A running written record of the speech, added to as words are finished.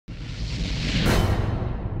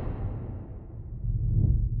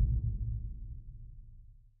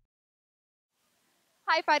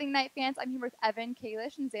Hi, Fighting Night fans. I'm here with Evan,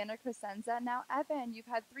 Kalish, and Xander Cosenza. Now, Evan,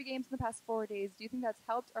 you've had 3 games in the past 4 days. Do you think that's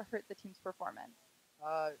helped or hurt the team's performance?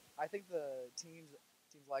 I think the team's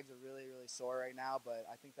legs are really sore right now, but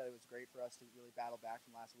I think that it was great for us to really battle back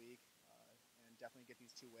from last week and definitely get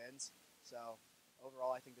these 2 wins. So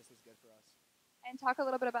overall, I think this was good for us. And talk a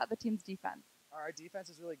little bit about the team's defense. Our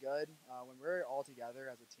defense is really good. When we're all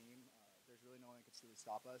together as a team, there's really no one that can really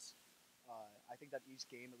stop us. I think that each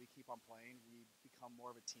game that we keep on playing, we become more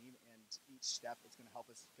of a team, and each step is going to help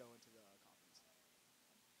us go into the conference.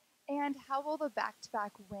 And how will the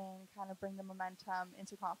back-to-back win kind of bring the momentum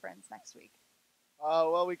into conference next week?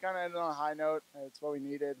 Well, we kind of ended on a high note. It's what we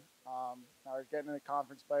needed. Now we're getting into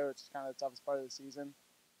conference play, which is kind of the toughest part of the season.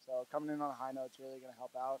 So coming in on a high note is really going to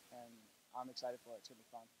help out, and I'm excited for it. It's going to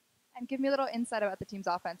be fun. And give me a little insight about the team's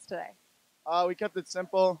offense today. We kept it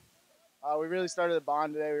simple. We really started the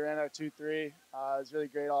bond today. We ran out 2-3. It was really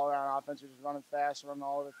great all-around offense. We were just running fast, running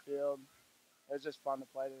all over the field. It was just fun to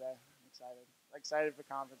play today. I'm excited. Excited for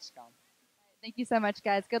conference to come. Thank you so much,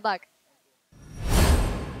 guys. Good luck.